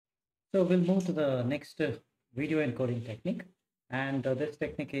So we'll move to the next video encoding technique, and this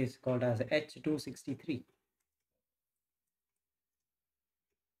technique is called as H.263.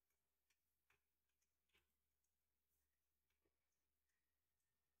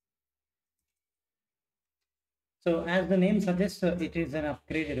 So as the name suggests, it is an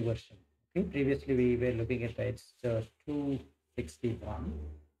upgraded version. Okay, previously we were looking at H.261.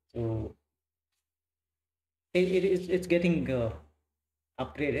 So it's getting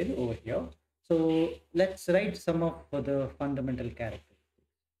upgraded over here. So let's write some of the fundamental characteristics.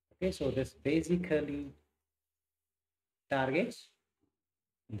 Okay, so this basically targets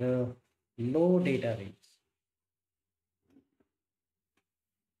the low data rates,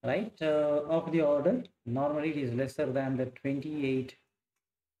 right, of the order. Normally it is lesser than the 28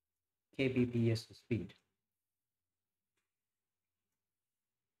 kbps speed.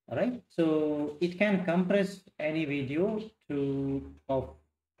 All right, so it can compress any video to of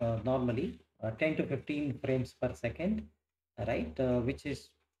normally 10 to 15 frames per second, right, which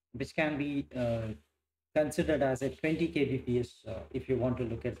can be considered as a 20 kbps if you want to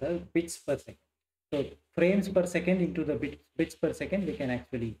look at the bits per second. So frames per second into the bits per second, we can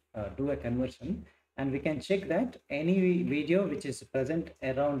actually do a conversion, and we can check that any video which is present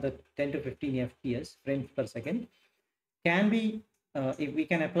around the 10 to 15 fps frames per second can be if we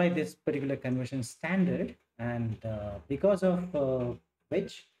can apply this particular conversion standard, and because of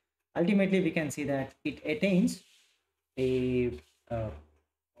which ultimately we can see that it attains a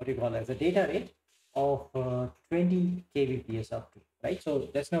what do you call as a data rate of 20 kbps up to, right? So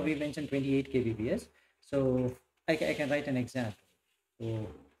just now we mentioned 28 kbps. So I can write an example. So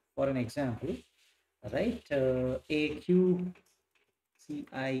for an example, right, AQCIF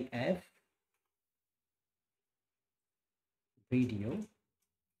video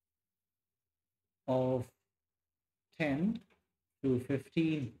of 10 to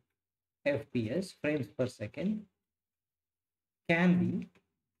 15 fps frames per second can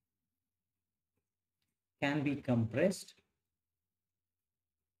be compressed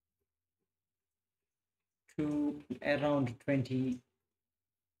to around 20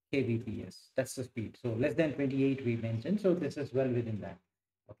 kbps. That's the speed. So less than 28 we mentioned, so this is well within that.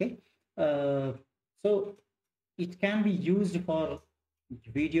 Okay, so it can be used for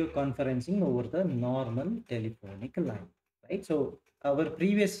video conferencing over the normal telephonic line, right? So our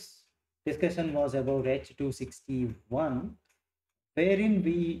previous discussion was about H.261, wherein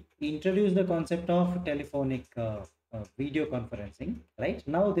we introduced the concept of telephonic video conferencing. Right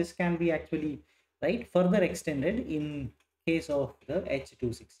now this can be actually, right, further extended in case of the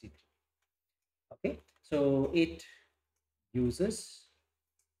H.263. Okay, so uses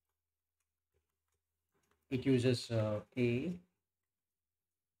a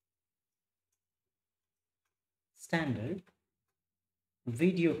standard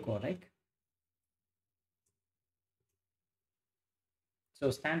video codec.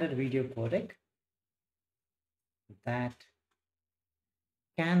 So standard video codec that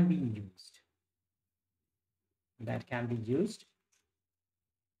can be used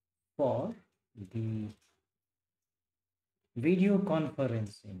for the video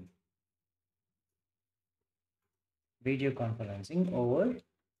conferencing over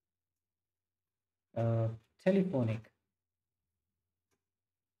uh, telephone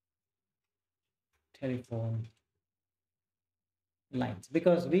lines,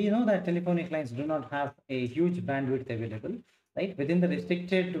 because we know that telephonic lines do not have a huge bandwidth available, right? Within the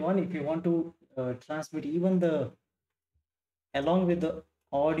restricted one, if you want to transmit even the along with the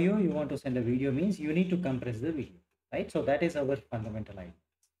audio, you want to send a video, means you need to compress the video, right? So that is our fundamental idea.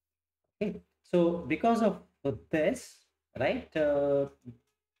 Okay, so because of this, right,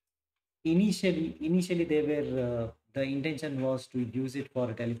 initially they were the intention was to use it for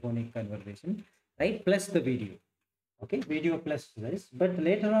a telephonic conversation, right, plus the video. Okay, video plus this, but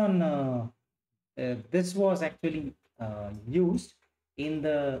later on this was actually used in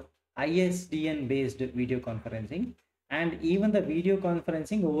the ISDN based video conferencing, and even the video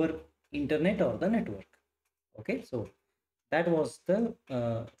conferencing over internet or the network. Okay, so that was the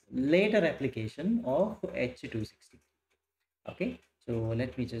later application of H.263. Okay, so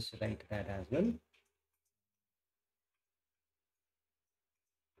let me just write that as well.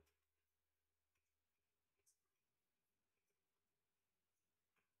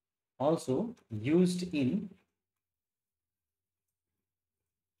 Also used in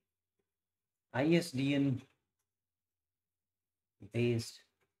ISDN based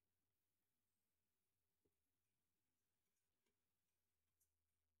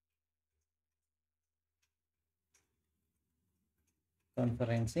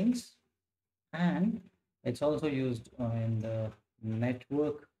conferencings, and it's also used in the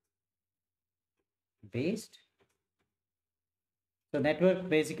network based. So network,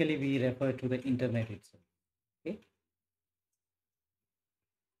 basically we refer to the internet itself. Okay.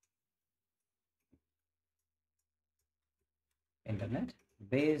 Internet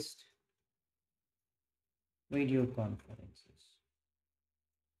based video conferences.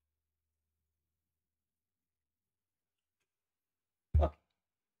 Okay.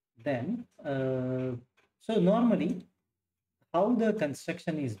 Then, so normally how the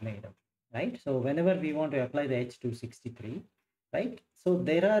construction is made up, right? So whenever we want to apply the H.263, right? So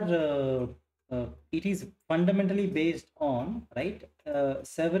there are, it is fundamentally based on, right,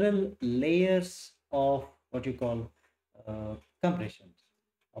 several layers of what you call compressions.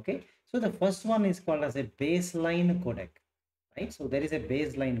 Okay. So the first one is called as a baseline codec, right? So there is a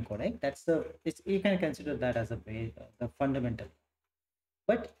baseline codec. That's you can consider that as a base, the fundamental.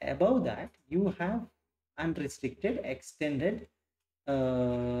 But above that, you have unrestricted extended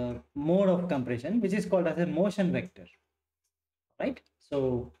mode of compression, which is called as a motion vector, right?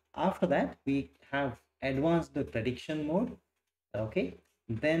 So after that, we have advanced prediction mode. Okay.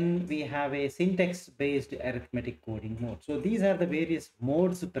 Then we have a syntax based arithmetic coding mode. So these are the various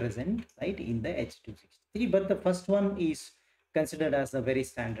modes present, right, in the H.263, but the first one is considered as a very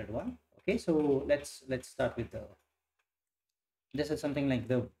standard one. Okay. So let's start with this is something like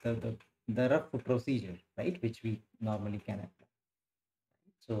the rough procedure, right, which we normally can apply.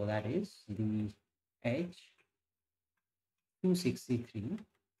 So that is the H.263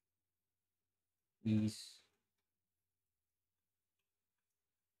 is,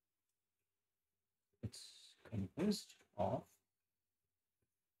 it's composed of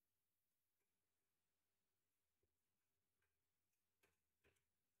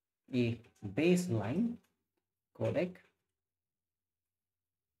a baseline codec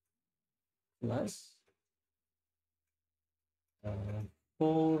plus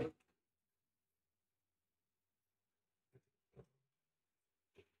 4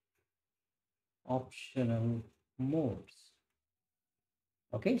 optional modes.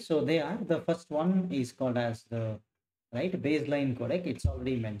 Okay, so they are, the first one is called as the baseline codec. It's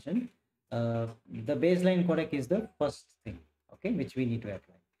already mentioned. The baseline codec is the first thing, okay, which we need to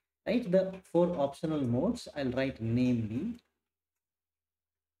apply. Right, the 4 optional modes I'll write, namely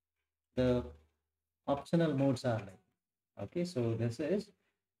the optional modes are like, okay, so this is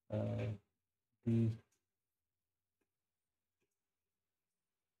the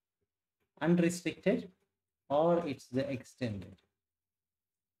unrestricted, or it's the extended.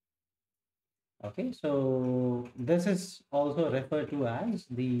 Okay, so this is also referred to as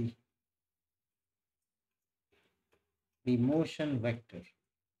the motion vector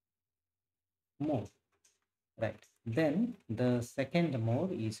mode, right? Then the second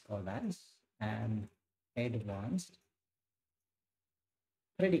mode is called as an advanced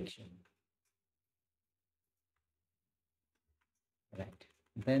prediction, right?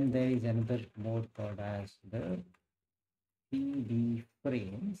 Then there is another mode called as the PB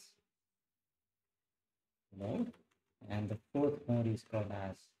frames mode, and the fourth mode is called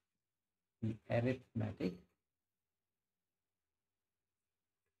as the arithmetic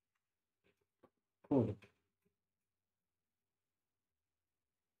code.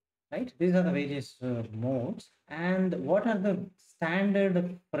 Right, these are the various modes. And what are the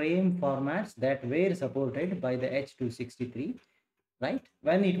standard frame formats that were supported by the H.263, right,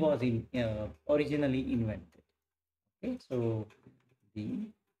 when it was originally invented? Okay, so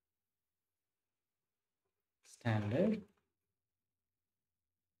the standard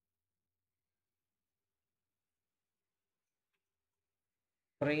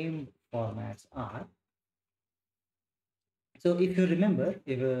frame formats are, so if you remember,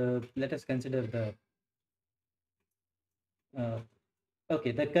 if let us consider the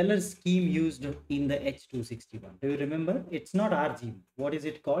okay, the color scheme used in the H.261. Do you remember? It's not RGB. What is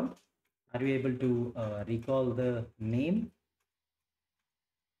it called? Are you able to recall the name?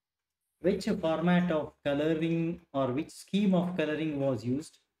 Which format of coloring or which scheme of coloring was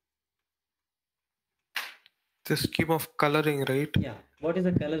used? The scheme of coloring, right? Yeah. What is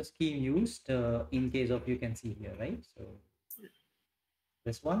the color scheme used in case of, you can see here, right? So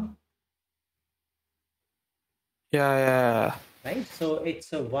this one. Yeah. Right. So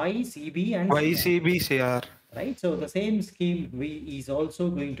it's a YCB and CR. YCBCR. Right. So the same scheme is also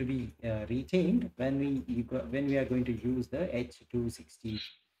going to be retained when we are going to use the H.263.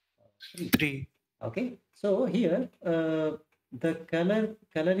 3. Okay. So here the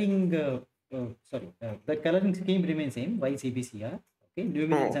coloring the coloring scheme remains same, YCBCR. Okay,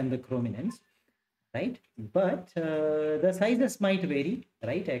 luminance and the chrominance, right? But the sizes might vary,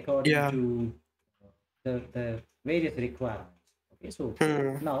 right, according to the various requirements. Okay, so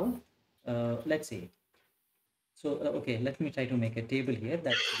now let's say So, okay, let me try to make a table here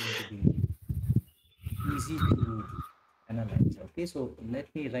that's going to be easy to analyze. Okay, so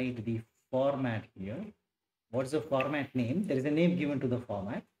let me write the format here. What's the format name? There is a name given to the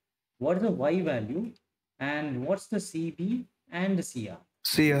format. What is the Y value? And what's the CB and the CR?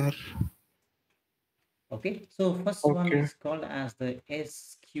 CR. Okay, so first one Okay. is called as the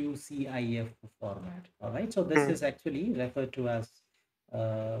SQCIF format. All right, so this Hmm. is actually referred to as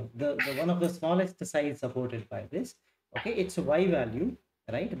the one of the smallest size supported by this. Okay, it's a Y value,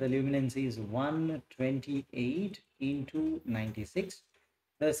 right? The luminancy is 128 into 96.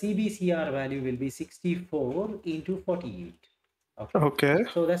 The CBCR value will be 64 into 48. Okay, Okay.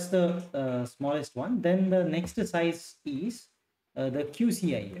 so that's the smallest one. Then the next size is the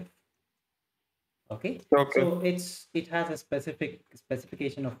QCIF. Okay, Okay. so it has a specific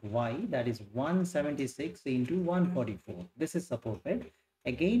specification of Y, that is 176 into 144. This is supported.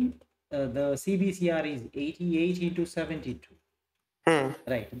 Again, the CBCR is 88 into 72. Hmm.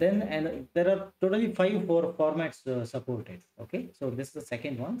 Right, then and there are totally four formats supported. Okay, so this is the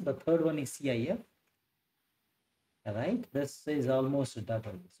second one. The third one is CIF. All right, this is almost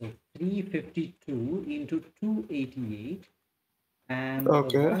double. So 352 into 288 and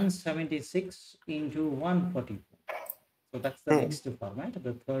Okay. 176 into 144. So that's the Hmm. next format,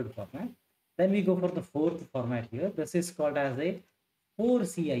 the third format. Then we go for the fourth format here. This is called as a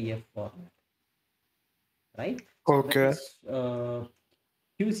 4CIF format, right? So Okay. that's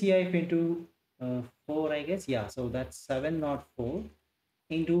QCIF into 4, I guess. Yeah, so that's 704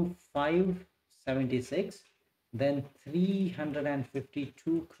 into 576, then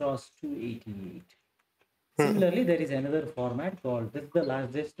 352 cross 288. Hmm. Similarly, there is another format called, this is the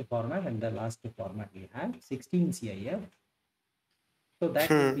largest format and the last format we have, 16 CIF. So that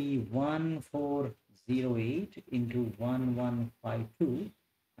will Hmm. be 1408 into 1152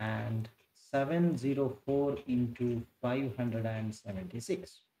 and 704 into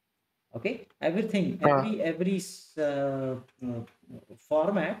 576. Okay, everything, Ah. every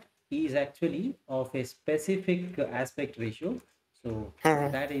format is actually of a specific aspect ratio. So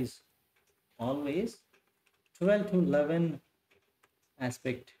Hmm. that is always 12 to 11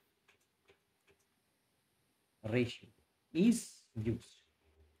 aspect ratio is used.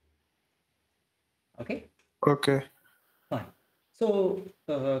 Okay, Okay. fine. So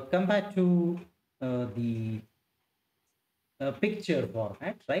come back to the picture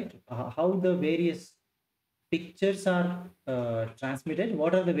format, right? How the various pictures are transmitted,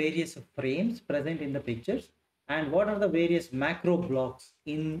 what are the various frames present in the pictures, and what are the various macro blocks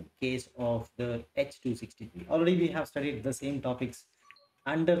in case of the H.263. Already we have studied the same topics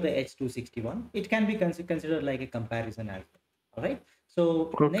under the H.261. It can be considered like a comparison as well. All right.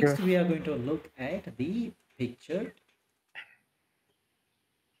 So Okay. next we are going to look at the picture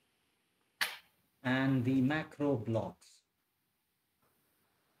and the macro blocks.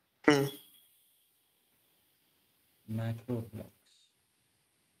 Hmm. Macro blocks.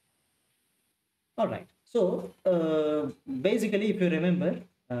 All right. So basically, if you remember,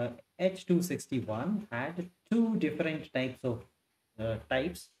 H.261 had two different types of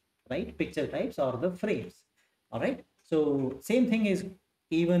types, right? Picture types or the frames. All right. So same thing is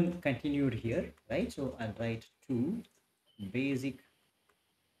even continued here, right? So I'll write two basic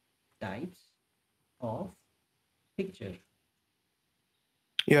types of picture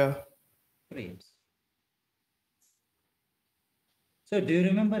Yeah. frames. So do you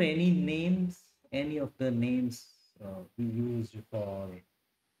remember any names, any of the names we used for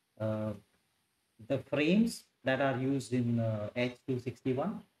uh, the frames that are used in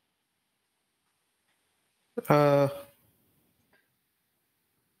H.261? Uh.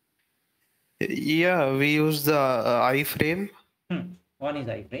 Yeah. We use the iframe. One is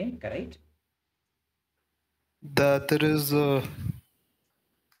iframe, correct? The other is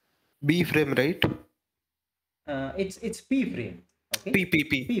B frame, right? It's P frame, okay? P P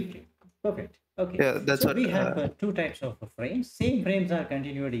P. P frame, perfect. Okay, Yeah. That's so what. we have two types of frames. Same frames are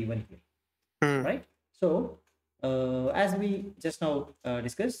continued even here, Hmm. right? So as we just now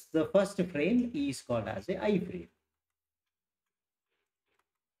discussed, the first frame is called as a I frame.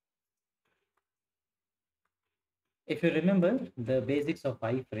 If you remember the basics of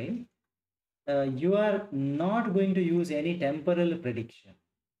I frame, you are not going to use any temporal prediction.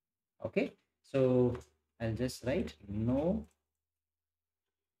 Okay, so I'll just write no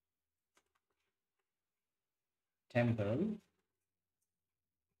temporal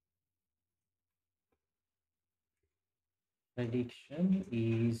prediction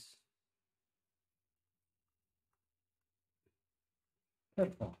is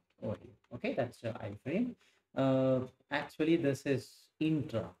performed over here. Okay, that's the iframe. Actually, this is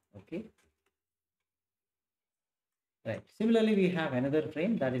intra. Okay, Right. Similarly, we have another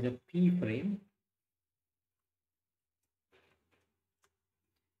frame that is a P frame.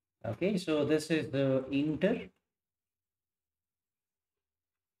 Okay, so this is the inter.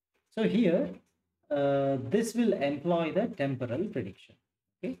 So here, this will employ the temporal prediction.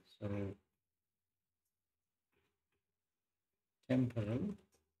 Okay, so temporal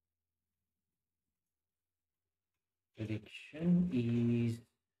prediction is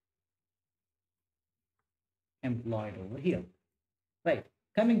employed over here. Right.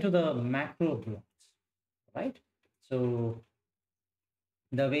 Coming to the macro blocks. Right. So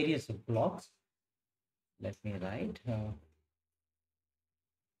the various blocks. Let me write.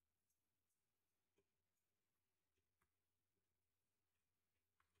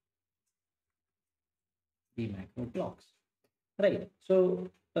 The macro blocks. Right. So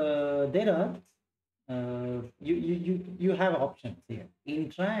there are you have options here.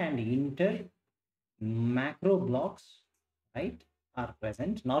 Intra and inter macro blocks, right, are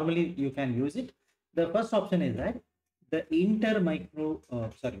present. Normally, you can use it. The first option is that the inter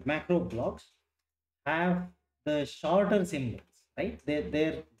macro blocks have the shorter symbols, right?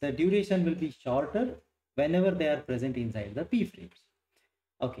 The duration will be shorter whenever they are present inside the p frames.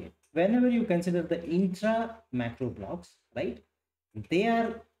 Okay, whenever you consider the intra macro blocks, right, they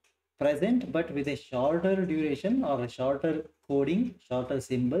are present but with a shorter duration or a shorter coding, shorter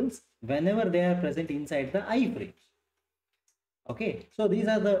symbols whenever they are present inside the I frames. Okay, so these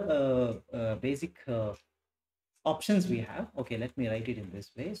are the basic options we have. Okay, let me write it in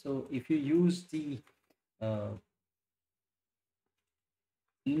this way. So if you use the uh,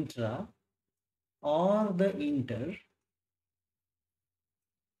 intra or the inter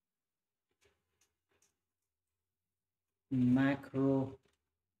macro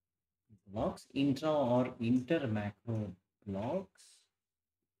blocks, intra or inter macro blocks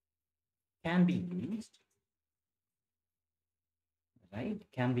can be used, right,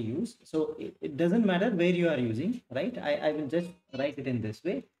 can be used. So it doesn't matter where you are using, right? I will just write it in this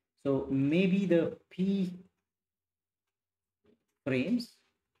way. So maybe the p frames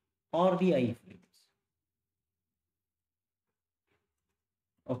or the I frames.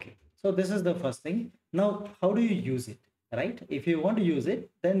 Okay, so this is the first thing. Now how do you use it, right? If you want to use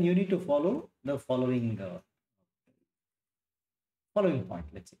it, then you need to follow the following point,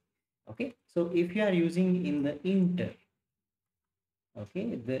 let's say. Okay, so if you are using in the inter,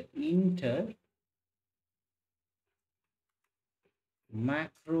 okay, the inter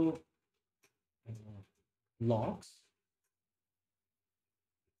macro blocks,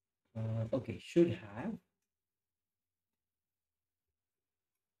 okay, should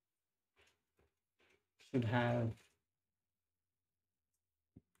have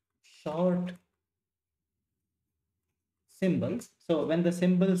short symbols. So when the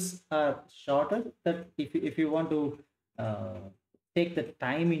symbols are shorter, that if you want to take the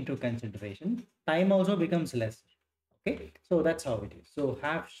time into consideration, time also becomes less. Okay, so that's how it is. So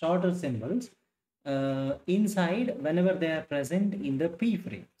have shorter symbols inside whenever they are present in the p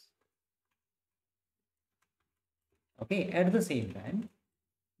frames. Okay, at the same time,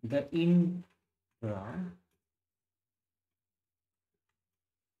 the intra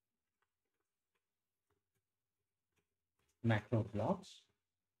macro blocks,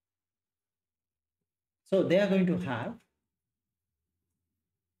 so they are going to have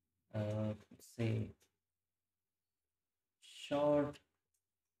say short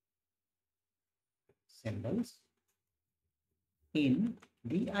symbols in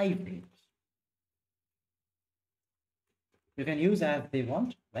the iframes. You can use as they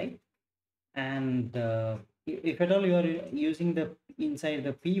want, right? And if at all you are using the inside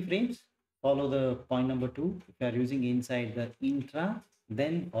the p frames, follow the point number 2. If you are using inside the intra,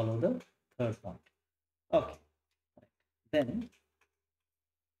 then follow the third point. Okay, then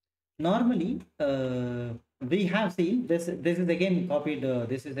normally we have seen this is again copied,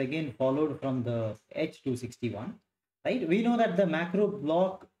 this is again followed from the H.261, right? We know that the macro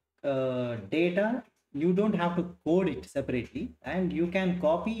block data, you don't have to code it separately, and you can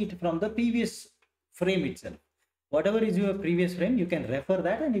copy it from the previous frame itself. Whatever is your previous frame, you can refer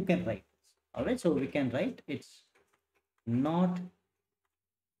that and you can write this. All right, so we can write it's not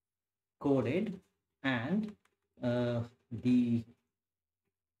coded, and the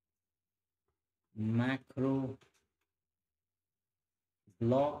macro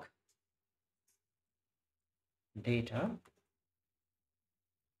block data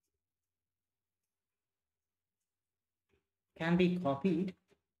can be copied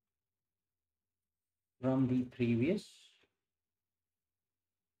from the previous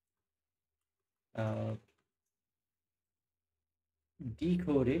uh,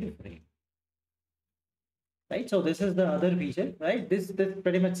 decoded frame. right? So this is the other feature, right? This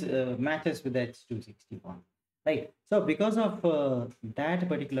pretty much matches with the H.261, right? So because of that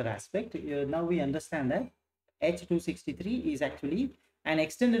particular aspect, now we understand that H.263 is actually an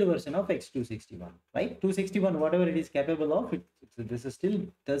extended version of H.261, right? 261, whatever it is capable of, this is still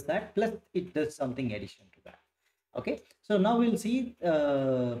does that, plus it does something addition to that. Okay, so now we'll see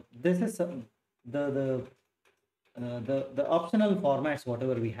this is the the optional formats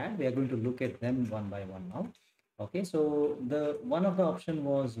whatever we had. We are going to look at them one by one now. Okay, so the one of the option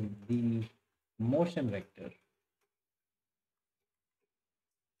was the motion vector.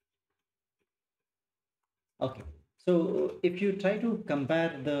 Okay, so if you try to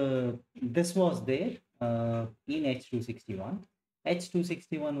compare this was there in H.261.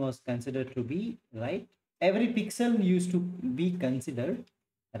 H.261 was considered to be, right, every pixel used to be considered,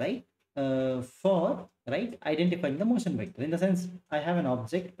 right, for, right, identifying the motion vector. In the sense, I have an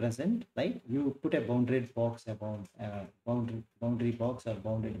object present, right? You put a bounded box about boundary box or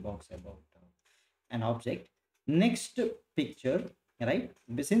bounded box about an object. Next picture, right?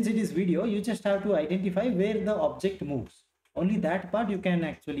 Since it is video, you just have to identify where the object moves. Only that part you can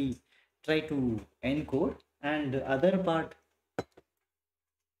actually try to encode, and the other part,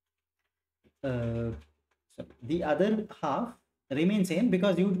 uh, so the other half remains same,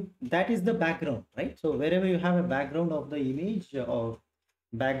 because you, that is the background, right? So wherever you have a background of the image or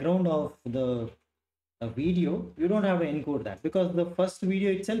background of the video, you don't have to encode that, because the first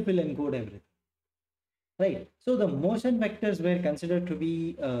video itself will encode everything. Right. So the motion vectors were considered to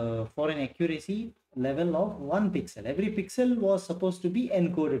be for an accuracy level of 1 pixel. Every pixel was supposed to be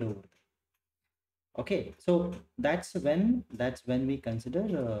encoded over there. Okay. So that's when we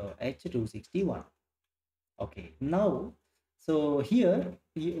consider H.261. Okay. Now, so here,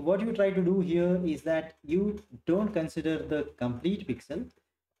 what you try to do here is that you don't consider the complete pixel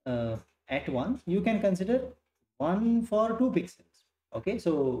uh, at once. You can consider one for 2 pixels. Okay,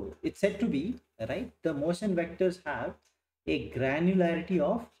 so it's said to be, right, the motion vectors have a granularity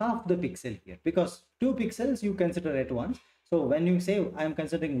of half the pixel here, because 2 pixels you consider at once. So when you say I'm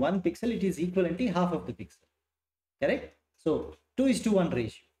considering 1 pixel, it is equivalently half of the pixel, correct? So 2 is to 1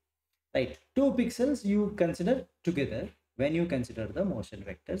 ratio, right? 2 pixels you consider together when you consider the motion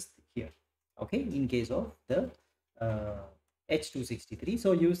vectors here. Okay, in case of the uh, H.263.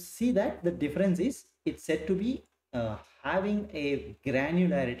 So you see that the difference is, it's said to be having a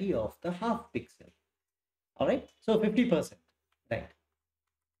granularity of the half pixel. All right, so 50%, right?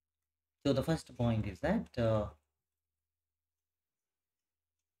 So the first point is that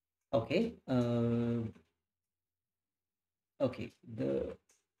okay, okay, the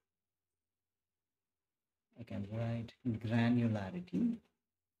I can write granularity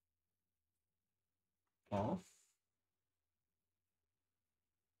of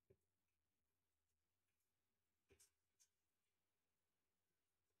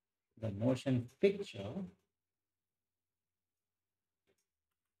the motion picture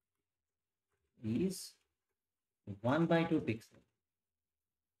is 1/2 pixel,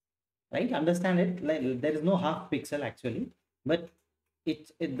 right? Understand it, like there is no half pixel actually, but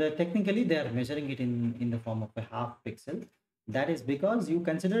the technically they are measuring it in the form of a half pixel. That is because you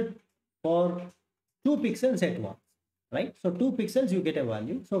consider for 2 pixels at once, right? So 2 pixels you get a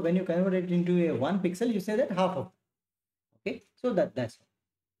value, so when you convert it into a 1 pixel, you say that half of, okay, so that's all.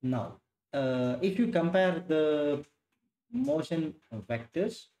 Now if you compare the motion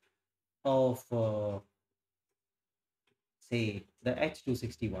vectors of say the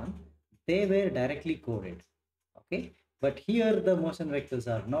H.261, they were directly coded. Okay, but here the motion vectors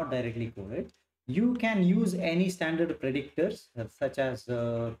are not directly coded. You can use any standard predictors such as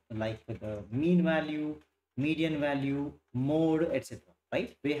like the mean value, median value, mode, etc.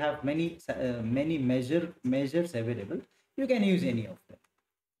 Right? We have many measures available. You can use any of them.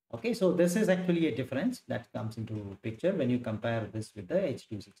 Okay, so this is actually a difference that comes into picture when you compare this with the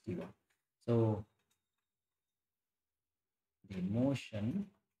H.261. So the motion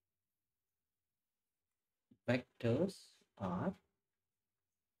vectors are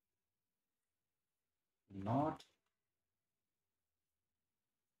not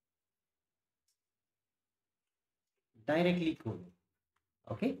directly coded.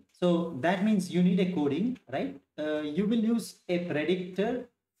 Okay, so that means you need a coding, right? You will use a predictor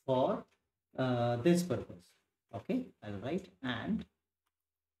for this purpose. Okay, I'll write and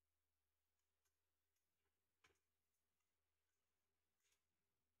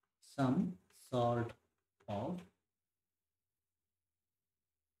some sort of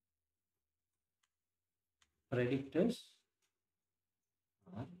predictors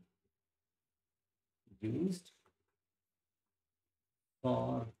are used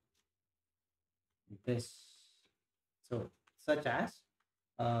for this. So such as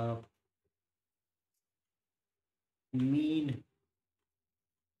uh, mean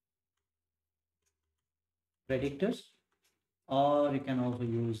predictors, or you can also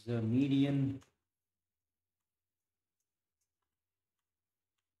use the median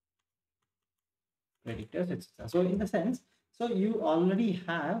predictors, etc. So in the sense, so you already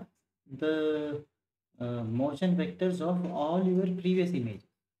have the motion vectors of all your previous images,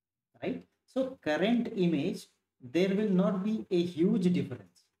 right? So current image, there will not be a huge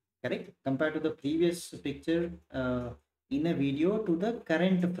difference, correct? Compared to the previous picture in a video to the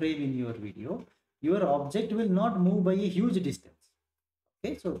current frame in your video, your object will not move by a huge distance.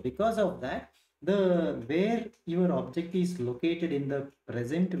 Okay, so because of that, the where your object is located in the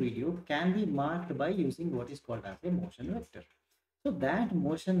present video can be marked by using what is called as a motion vector. So that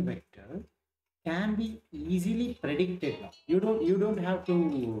motion vector can be easily predicted now. You don't have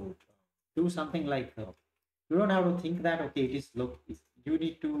to do something like you don't have to think that okay it is look, you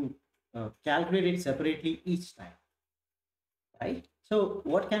need to calculate it separately each time, right? So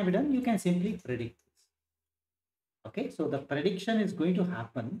what can be done, you can simply predict this. Okay, so the prediction is going to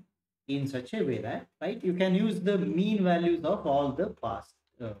happen in such a way that, right, you can use the mean values of all the past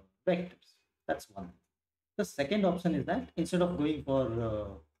vectors. That's one. The second option is that instead of going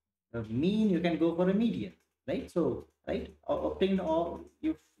for a mean, you can go for a median, right? So, right, obtain all,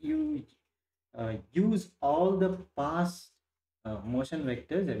 you use all the past motion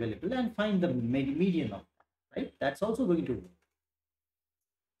vectors available and find the median of that, right? That's also going to work.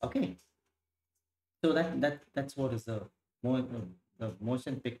 Okay, so that's what is the the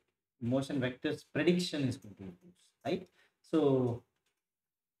motion vectors prediction is going to use, right? So,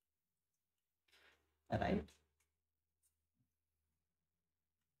 right,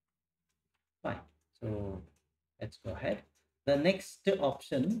 fine. So let's go ahead. The next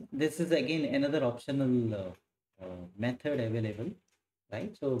option, this is again another optional method available,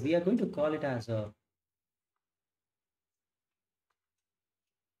 right? So we are going to call it as a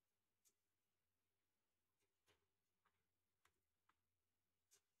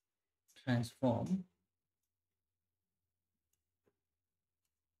transform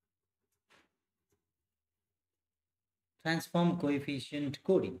coefficient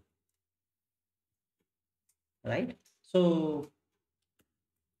coding, right? So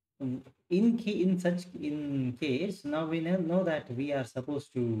in case, now we know that we are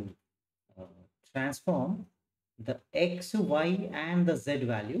supposed to uh, transform the x, y, and the z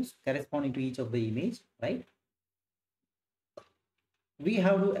values corresponding to each of the image, right? We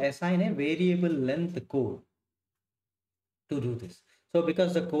have to assign a variable length code to do this. So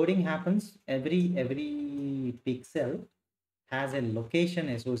because the coding happens, every pixel has a location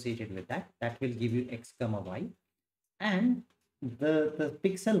associated with that. That will give you x comma y, and the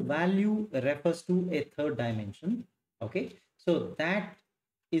pixel value refers to a third dimension. Okay, so that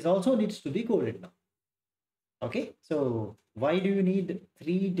is also needs to be coded now. Okay, so why do you need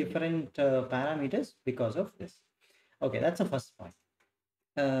three different parameters? Because of this. Okay, that's the first point.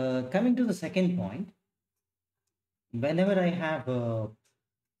 Coming to the second point, whenever I have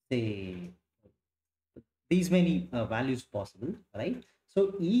say these many values possible, right?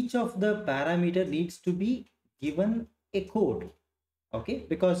 So each of the parameter needs to be given a code. Okay,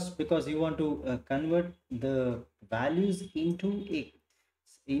 because you want to convert the values into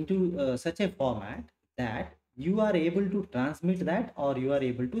such a format that you are able to transmit that or you are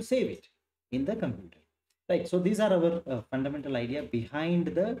able to save it in the computer, right? So these are our fundamental idea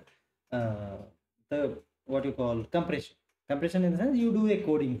behind uh, the what you call compression in the sense you do a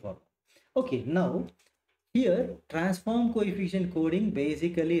coding for. Okay, now here transform coefficient coding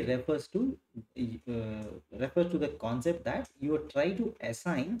basically refers to the concept that you try to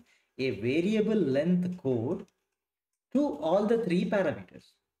assign a variable length code to all the three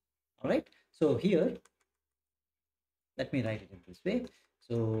parameters. All right, so here let me write it in this way.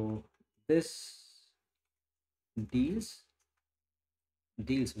 So this deals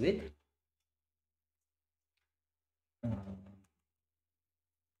with uh,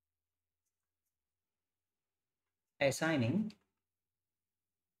 assigning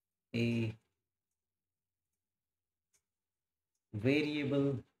a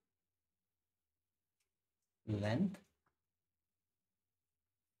variable length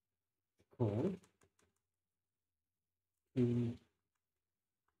code to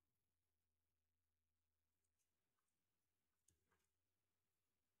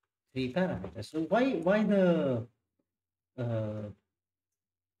three parameters. So uh,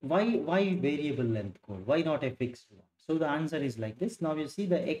 why variable length code? Why not a fixed one? So the answer is like this. Now you see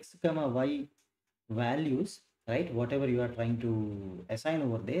the x comma y values right? Whatever you are trying to assign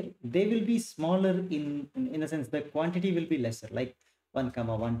over there, they will be smaller in a sense. The quantity will be lesser, like 1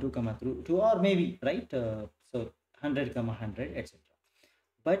 comma 1, 2 comma 2, or maybe, right? So 100 comma 100, etc.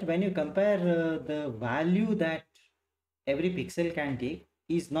 But when you compare the value that every pixel can take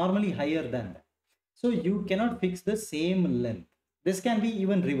is normally higher than that. So you cannot fix the same length. This can be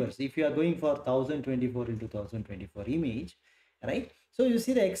even reverse if you are going for 1024 into 1024 image, right? So you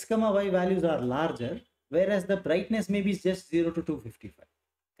see the x comma y values are larger, whereas the brightness maybe is just 0 to 255,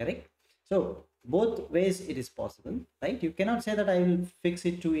 correct? So both ways it is possible, right? You cannot say that I will fix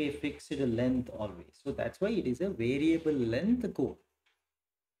it to a fixed length always. So that's why it is a variable length code.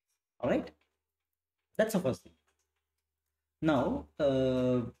 All right, that's the first thing. Now,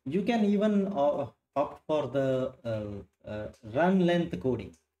 you can even opt for the run length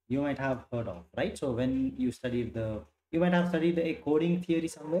coding. You might have heard of, right? So when you studied you might have studied a coding theory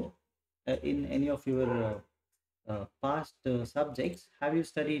somewhere in any of your past subjects. Have you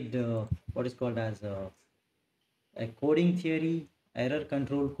studied what is called as a coding theory, error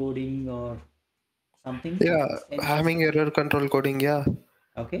control coding, or something? Yeah, Any such having subject? error control coding. Yeah,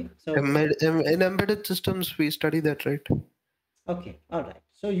 Okay, so In embedded systems we study that, right? okay, all right.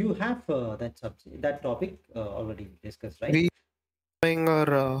 So you have that topic already discussed, right? We doing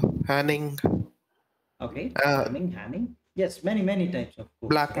or Hanning, Okay, uh, jamming, hamming. Yes, many types of codes,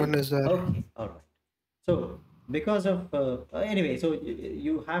 Blackman right? is there. Okay, all right. So because of anyway, so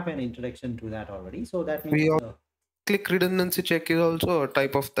you have an introduction to that already. So that We means all click redundancy check is also a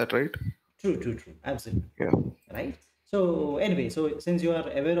type of that, right? true, absolutely Yeah. right. So anyway, so since you are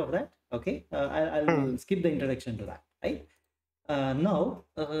aware of that, okay, I'll Hmm. skip the introduction to that, right? Now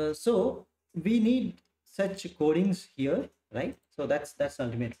so we need such codings here, right? So that's the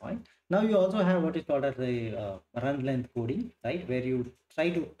ultimate point. Now you also have what is called as the run length coding, right, where you try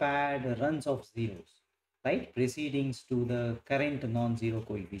to pad runs of zeros, right, precedings to the current non-zero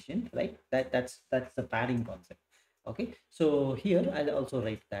coefficient, right? That's the padding concept. Okay, so here I'll also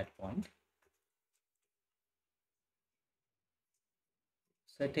write that point.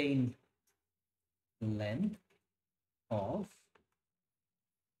 Certain length of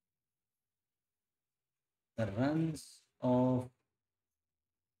runs of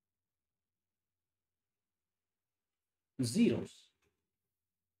zeros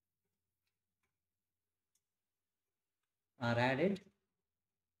are added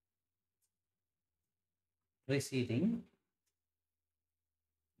preceding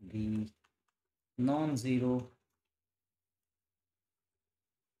the non-zero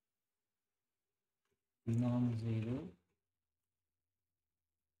non-zero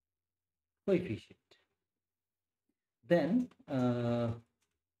coefficient. Then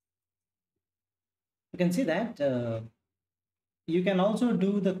you can see that you can also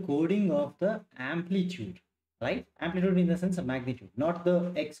do the coding of the amplitude, right? Amplitude in the sense of magnitude, not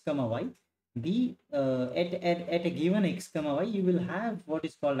the x comma y. The at a given x comma y, you will have what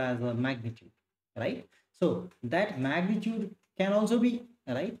is called as a magnitude, right? So that magnitude can also be,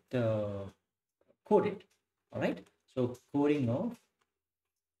 right, coded. All right. So coding of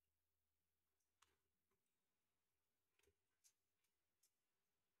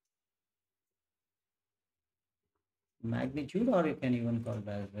magnitude, or you can even call it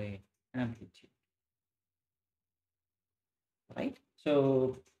as a amplitude, right?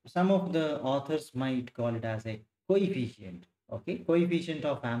 So some of the authors might call it as a coefficient. Okay, coefficient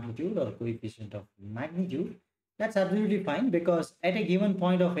of amplitude or coefficient of magnitude. That's absolutely fine, because at a given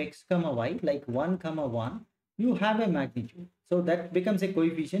point of x comma y, like 1 comma 1, you have a magnitude, so that becomes a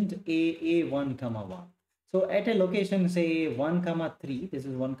coefficient a1 comma 1. So at a location, say 1 comma 3, this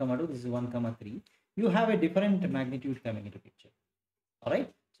is 1 comma 2, this is 1 comma 3, you have a different magnitude coming into picture. All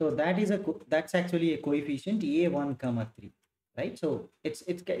right, so that's actually a coefficient a1 comma 3, right? So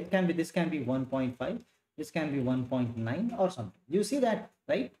it can be, this can be 1.5, this can be 1.9 or something. You see that,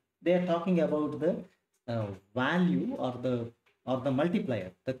 right? They are talking about the value or the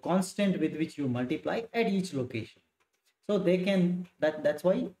multiplier, the constant with which you multiply at each location. So they can, that's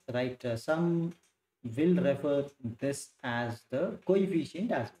why, right, some will refer this as the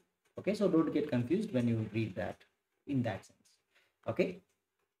coefficient as well. Okay, so don't get confused when you read that in that sense. Okay,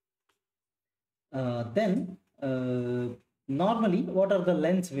 then normally what are the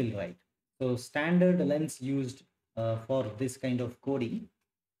lengths will write? So standard lengths used for this kind of coding,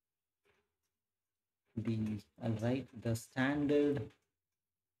 I'll write the standard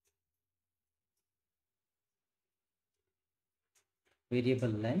variable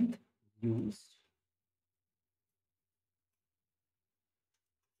length used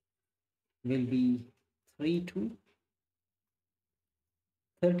will be 3 to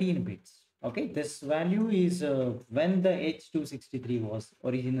 13 bits. Okay, this value is when the H.263 was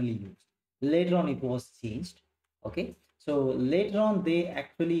originally used. Later on, it was changed. Okay, so later on, they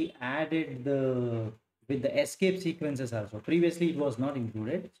actually added the with the escape sequences also. Previously, it was not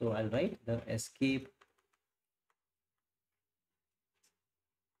included. So I'll write the escape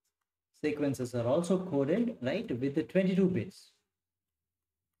sequences are also coded, right, with the 22 bits.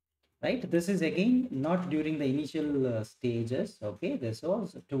 Right, this is again not during the initial stages. Okay, this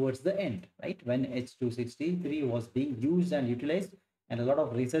was towards the end, right, when H.263 was being used and utilized, and a lot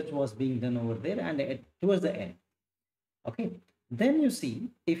of research was being done over there, and towards the end. Okay, then you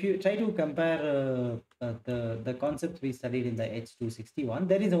see, if you try to compare the concepts we studied in the H.261,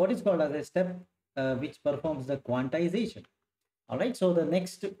 there is what is called as a step which performs the quantization. All right, so the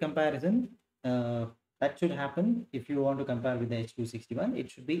next comparison uh, that should happen if you want to compare with the H.261, it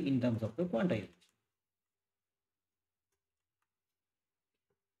should be in terms of the quantization.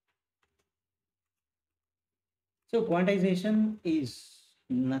 So quantization is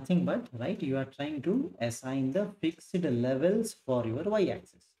nothing but, right, you are trying to assign the fixed levels for your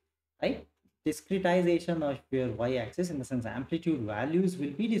y-axis, right? Discretization of your y-axis, in the sense amplitude values will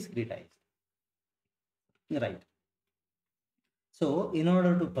be discretized, right? So in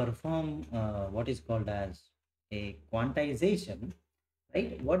order to perform what is called as a quantization,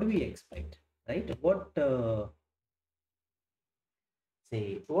 right, what do we expect, right? What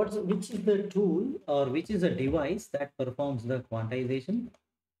say what's which is the tool or which is a device that performs the quantization?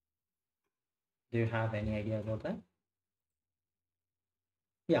 Do you have any idea about that?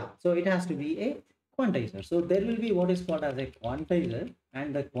 Yeah, so it has to be a quantizer. So there will be what is called as a quantizer,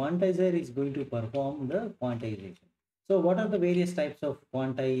 and the quantizer is going to perform the quantization. So what are the various types of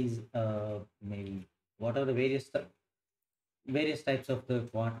quantize maybe what are the various types of the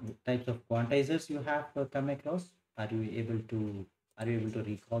types of quantizers you have come across? Are you able to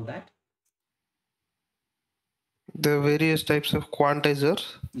recall that? The various types of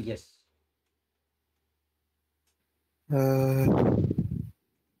quantizers. Yes. Uh,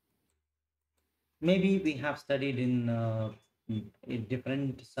 Maybe we have studied in a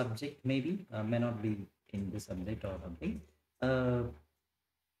different subject, maybe may not be in this subject or something. uh,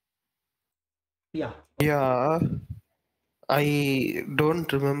 yeah, okay. yeah, I don't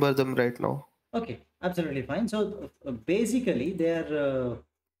remember them right now. Okay, absolutely fine. So basically they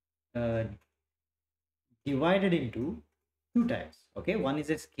are divided into two types. Okay, one is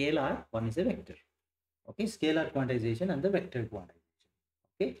a scalar, one is a vector. Okay, scalar quantization and the vector quantization.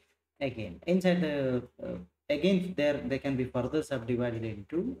 Okay, again inside the again there they can be further subdivided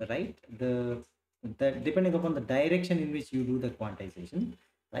into, right, the depending upon the direction in which you do the quantization,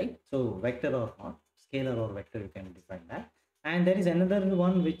 right? So vector or not, scalar or vector, you can define that. And there is another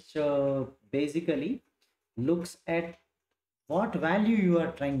one which basically looks at what value you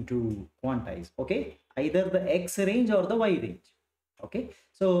are trying to quantize. Okay, either the x range or the y range. Okay,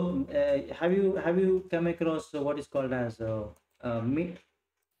 so have you come across what is called as mid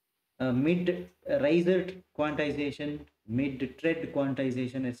riser quantization, mid thread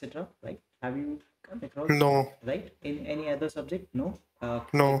quantization, etc., right? Have you come across, No, right, in any other subject? No.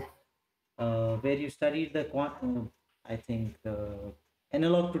 no. Where you studied the I think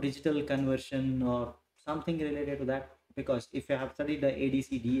analog to digital conversion or something related to that, because if you have studied the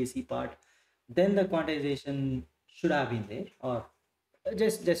ADC DAC part, then the quantization should have been there, or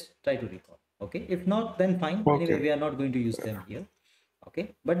just try to recall. Okay, if not, then fine, anyway, Okay. we are not going to use them here.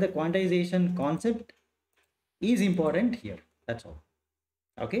 Okay, but the quantization concept is important here, that's all.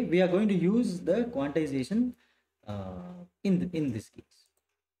 Okay, we are going to use the quantization in this case.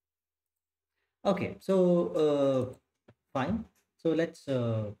 Okay, so fine. So let's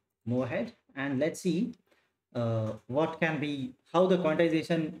move ahead and let's see what can be, how the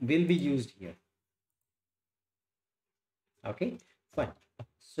quantization will be used here. Okay, fine.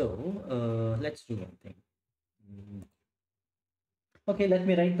 So let's do one thing. Mm, okay, let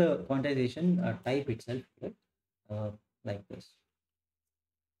me write the quantization type itself here, uh, like this.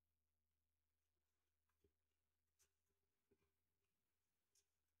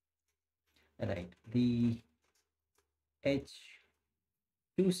 Right, the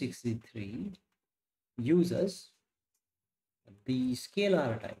H.263 uses the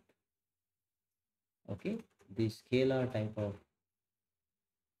scalar type. Okay, the scalar type of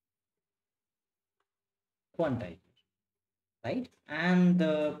quantizer, right? And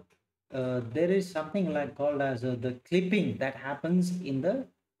there is something like called as the clipping that happens in the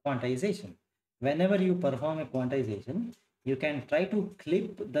quantization. Whenever you perform a quantization, you can try to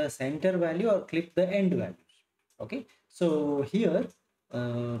clip the center value or clip the end values. Okay, so here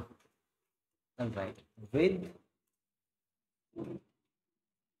all right, with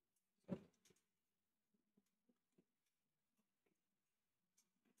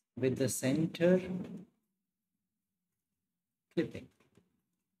with the center clipping.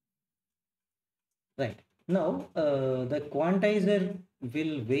 Right. Now, the quantizer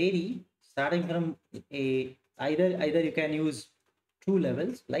will vary starting from a either you can use two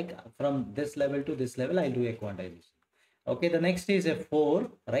levels, like from this level to this level, I'll do a quantization. Okay, the next is a four,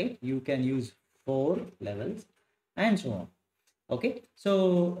 right? You can use four levels and so on. Okay,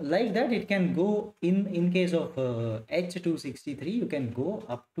 so like that, it can go in case of H.263, you can go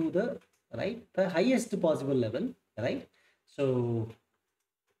up to the right the highest possible level, right? So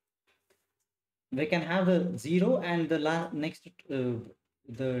we can have a zero and the next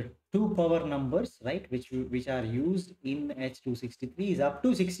the two power numbers, right, which are used in H.263 is up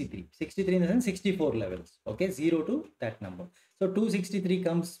to 63. 63 in the sense 64 levels. Okay, 0 to that number. So 263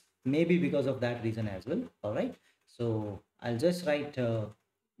 comes maybe because of that reason as well. All right, so I'll just write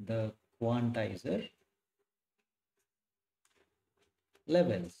the quantizer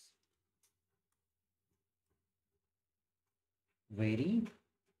levels vary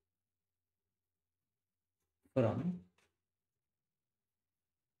from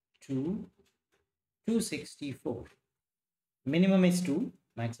 2 to 64. Minimum is 2,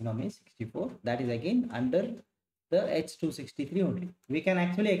 maximum is 64. That is again under the H.263 only. We can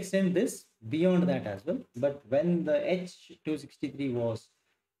actually extend this beyond that as well. But when the H.263 was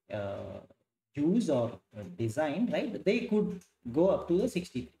uh, used or designed, right, they could go up to the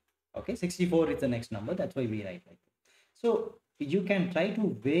 63. Okay, 64 is the next number. That's why we write like that. So you can try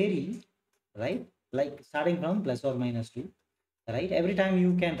to vary, right, like starting from plus or minus 2, right? Every time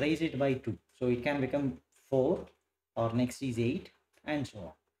you can raise it by 2. So it can become 4 or next is 8 and so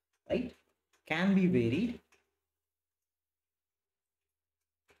on, right? Can be varied.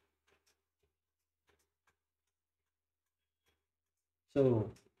 So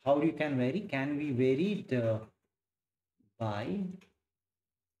how you can vary? Can be varied by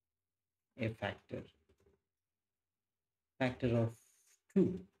a factor of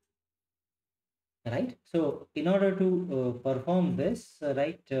 2, right? So in order to perform this,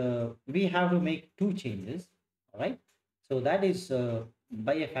 right, we have to make two changes, all right? So that is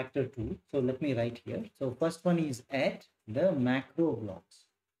by a factor 2. So let me write here. So first one is at the macro blocks.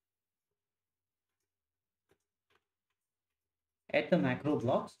 At the macro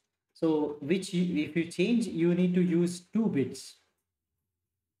blocks, so which if you change, you need to use 2 bits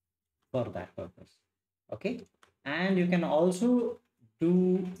for that purpose. Okay, and you can also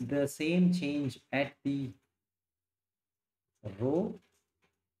do the same change at the row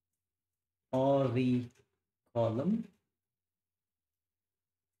or the column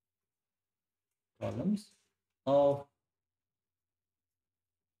columns of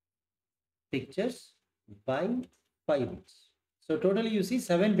pictures by 5 bits. So totally you see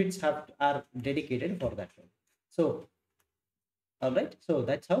 7 bits are dedicated for that one. So all right, so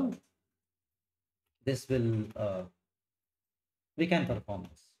that's how this will we can perform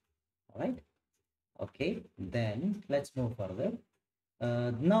this. All right. Okay, then let's move further.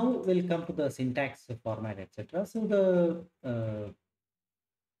 Now we'll come to the syntax format, etc. So the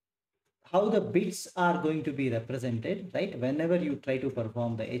how the bits are going to be represented, right? Whenever you try to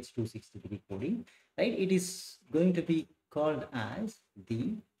perform the H.263 coding, right, it is going to be called as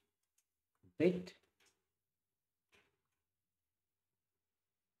the bit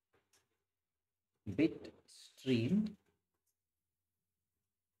stream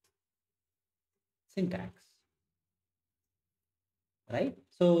syntax, right?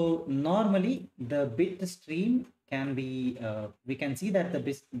 So normally the bit stream can be, we can see that the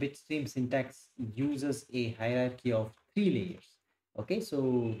bit stream syntax uses a hierarchy of 3 layers. Okay,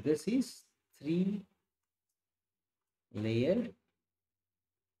 so this is 3 layered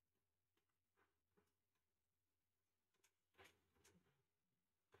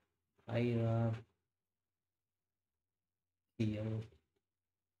hierarchical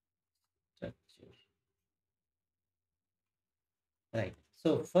structure, right?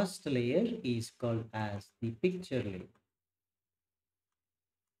 So first layer is called as the picture layer.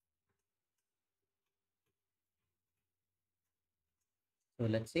 So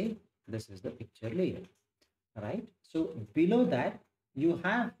let's say this is the picture layer, right? So below that you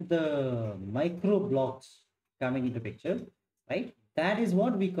have the micro blocks coming into picture, right? That is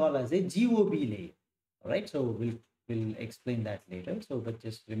what we call as a GOB layer, right? So we'll explain that later. So but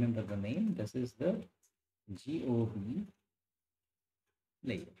just remember the name. This is the GOB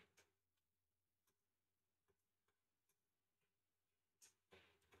layer,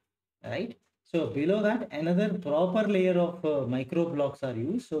 right? So below that another proper layer of micro blocks are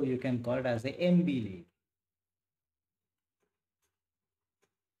used. So you can call it as a MB layer.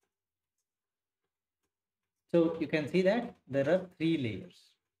 So you can see that there are 3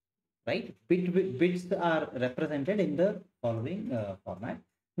 layers. right? Bits are represented in the following format.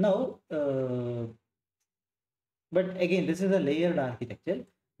 Now, but again, this is a layered architecture.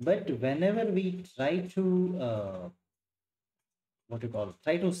 But whenever we try to what you call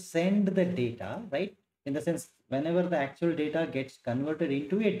try to send the data, right? In the sense, whenever the actual data gets converted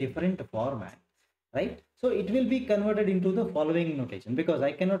into a different format, right? So it will be converted into the following notation, because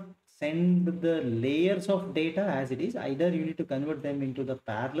I cannot send the layers of data as it is. Either you need to convert them into the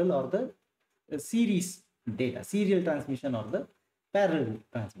parallel or the series data, serial transmission or the parallel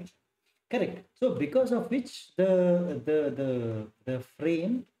transmission. Correct. So because of which the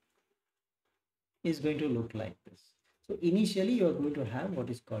frame is going to look like this. So initially you are going to have what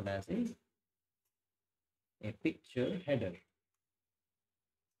is called as a picture header,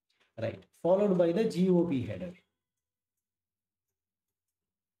 right? Followed by the GOB header.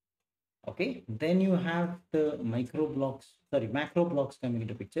 Okay. Then you have the macro blocks coming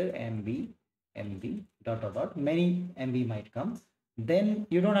into picture, MB, dot. Many MB might come. Then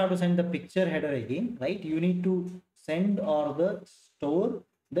you don't have to send the picture header again, right? You need to send or the store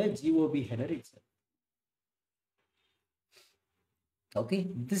the GOB header itself. Okay,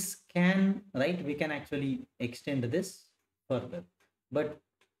 this can, right, we can actually extend this further, but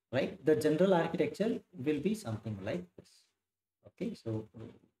right, the general architecture will be something like this. Okay, so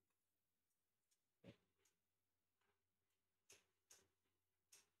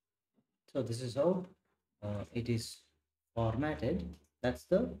this is how it is formatted. That's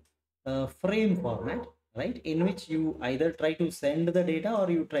the frame format, right, in which you either try to send the data or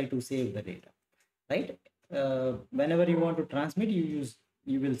you try to save the data, right? Whenever you want to transmit, you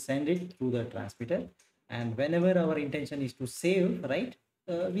will send it through the transmitter, and whenever our intention is to save, right,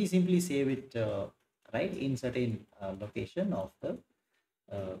 we simply save it, right, in certain location of the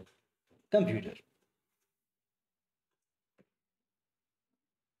uh, computer.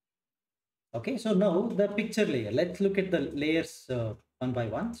 Okay, so now the picture layer. Let's look at the layers one by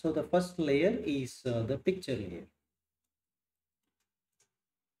one. So the first layer is the picture layer.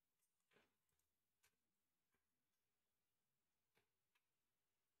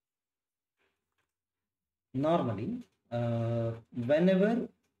 Normally, whenever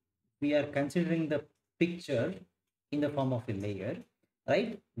we are considering the picture in the form of a layer,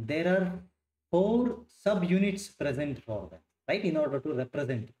 right, there are 4 subunits present for them, right, in order to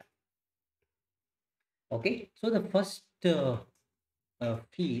represent that. Okay, so the first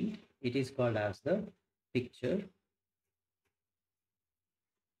field, it is called as the picture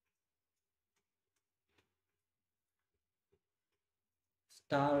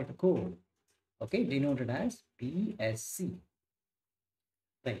start code, okay, denoted as PSC.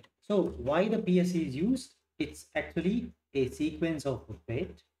 Right. So why the PSC is used? It's actually a sequence of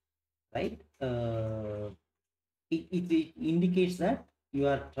bit, right? It indicates that you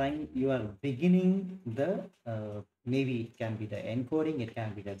are beginning the, maybe it can be the encoding, it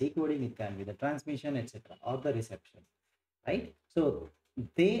can be the decoding, it can be the transmission, etc., or the reception, right? So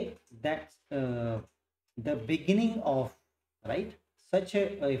that's the beginning of, right, such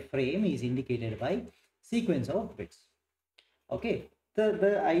a frame is indicated by sequence of bits. Okay,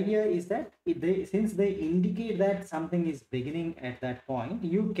 the idea is that since they indicate that something is beginning at that point,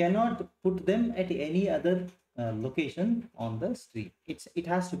 you cannot put them at any other location on the stream. It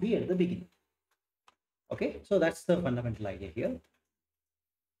has to be at the beginning. Okay, so that's the fundamental idea here.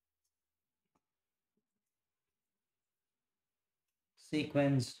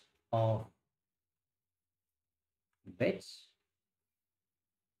 Sequence of bits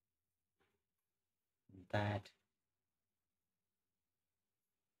that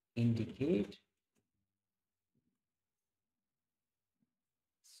indicate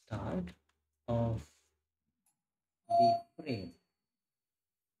start of the frame.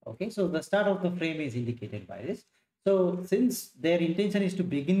 Okay, so the start of the frame is indicated by this. So since their intention is to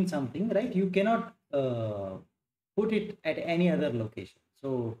begin something, right, you cannot put it at any other location.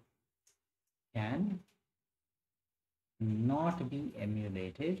 So can not be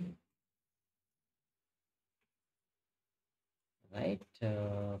emulated, right,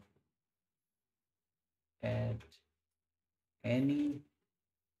 at any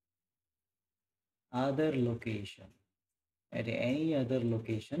other location, at any other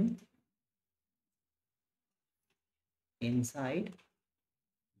location inside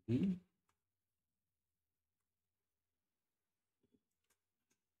the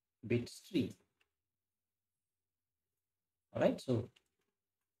bit stream. All right, so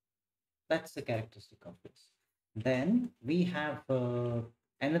that's the characteristic of this. Then we have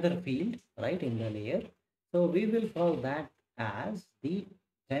another field, right, in the layer. So we will call that as the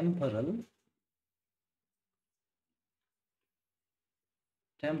temporal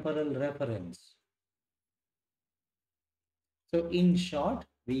temporal reference. So in short,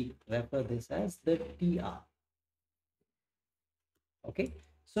 we refer this as the TR. Okay,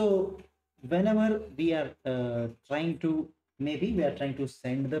 so whenever we are trying to, maybe we are trying to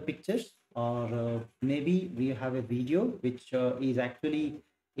send the pictures, or maybe we have a video which is actually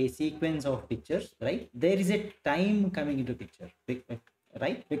a sequence of pictures, right? There is a time coming into picture,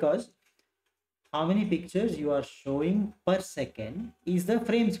 right? Because how many pictures you are showing per second is the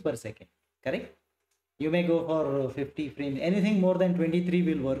frames per second, correct? You may go for 50 frames. Anything more than 23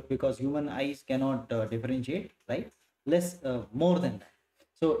 will work, because human eyes cannot differentiate, right? Less, more than that.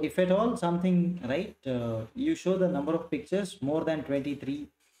 So if at all something, right, you show the number of pictures more than 23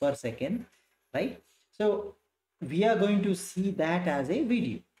 per second, right? So we are going to see that as a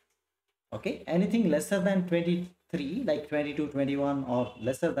video. Okay, anything lesser than 23, like 22, 21, or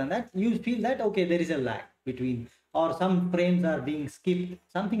lesser than that, you feel that okay, there is a lag between, or some frames are being skipped,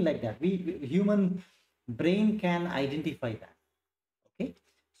 something like that. Human brain can identify that. Okay,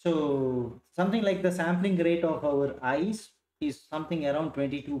 so something like the sampling rate of our eyes is something around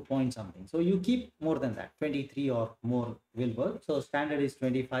 22 point something. So you keep more than that, 23 or more will work. So standard is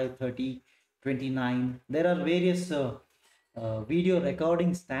 25, 30, 29. There are various video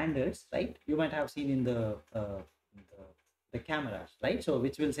recording standards, right? You might have seen in the cameras, right? So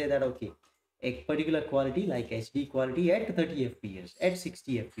which will say that okay, a particular quality like HD quality at 30 fps, at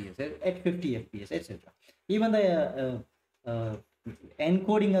 60 fps, at 50 fps, etc. Even the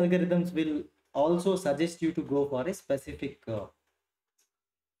encoding algorithms will also suggest you to go for a specific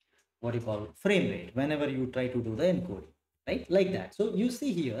what you call frame rate whenever you try to do the encoding, right? Like that. So you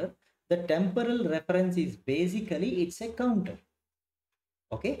see here, the temporal reference is basically, it's a counter.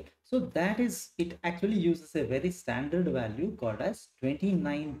 Okay, so that is, it actually uses a very standard value called as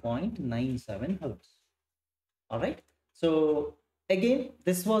 29.97 hertz. All right, so again,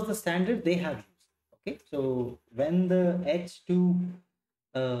 this was the standard they have used. Okay, so when the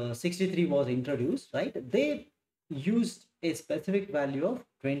H.263 was introduced, right, they used a specific value of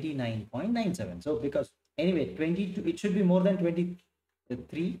 29.97. So because anyway, 22, it should be more than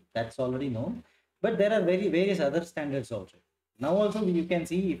 23, that's already known, but there are various other standards also. Now also you can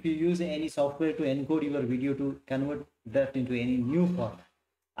see, if you use any software to encode your video to convert that into any new format.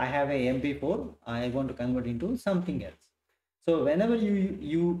 I have a MP4, I want to convert into something else. So whenever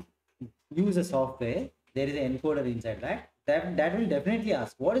you use a software, there is an encoder inside that will definitely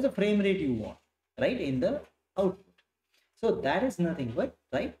ask what is the frame rate you want, right, in the output. So that is nothing but,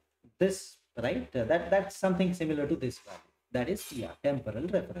 right, this, right, that's something similar to this value, that is, yeah, temporal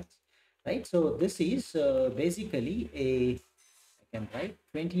reference, right? So this is basically a, I can write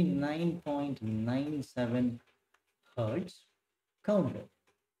 29.97 hertz counter.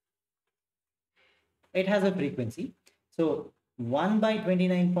 It has a frequency. So 1 by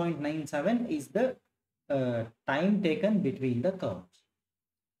 29.97 is the time taken between the counts.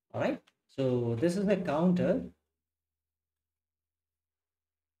 All right. So this is a counter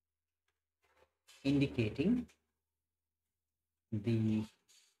indicating the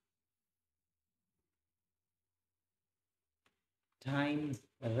time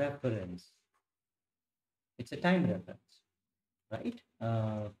reference. It's a time reference, right?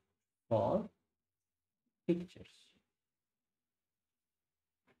 For pictures.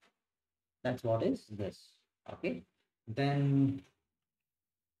 That's what is this. Okay. Then,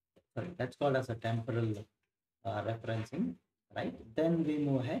 sorry, that's called as a temporal referencing, right? Then we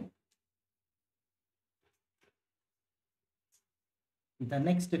move ahead. The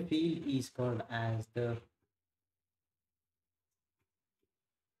next field is called as the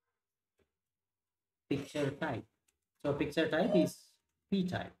picture type. So picture type is P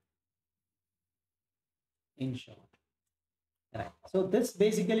type in short. Right. So this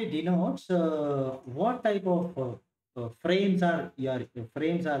basically denotes what type of frames are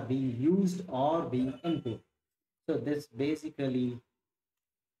being used or being input. So this basically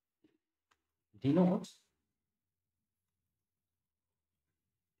denotes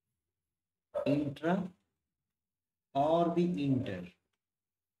intra or the inter.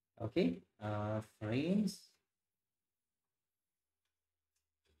 Okay, frames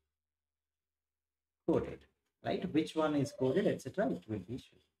coded, right? Which one is coded, etc. It will be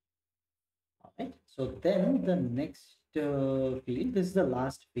shown. All right. So then the next field, this is the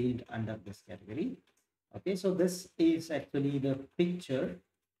last field under this category. Okay, so this is actually the picture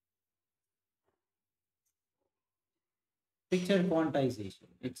quantization.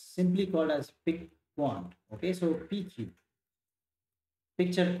 It's simply called as pic quant. Okay, so PQ,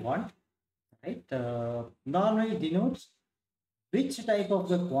 picture quant, right? Normally denotes which type of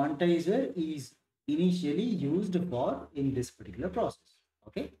the quantizer is initially used for in this particular process.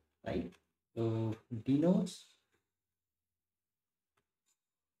 Okay, right? So denotes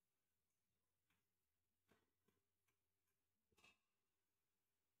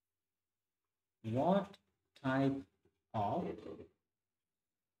what type of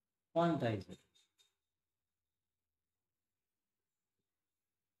quantizer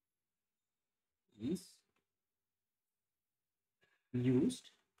is used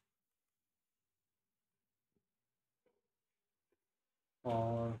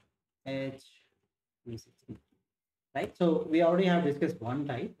for H.263, right? So we already have discussed one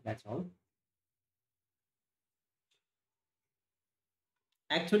type, that's all.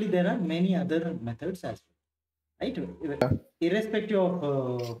 Actually, there are many other methods as well, right? Irrespective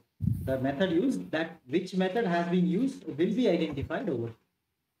of the method used, that which method has been used will be identified over.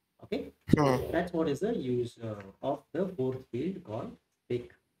 Okay, Hmm. so that's what is the use of the fourth field called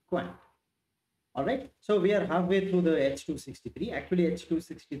pick quant. All right, so we are halfway through the H.263. Actually,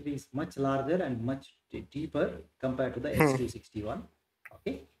 H.263 is much larger and much deeper compared to the Hmm. H.261.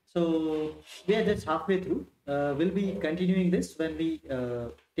 Okay, so we are just halfway through. We'll be continuing this when we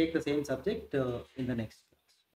take the same subject in the next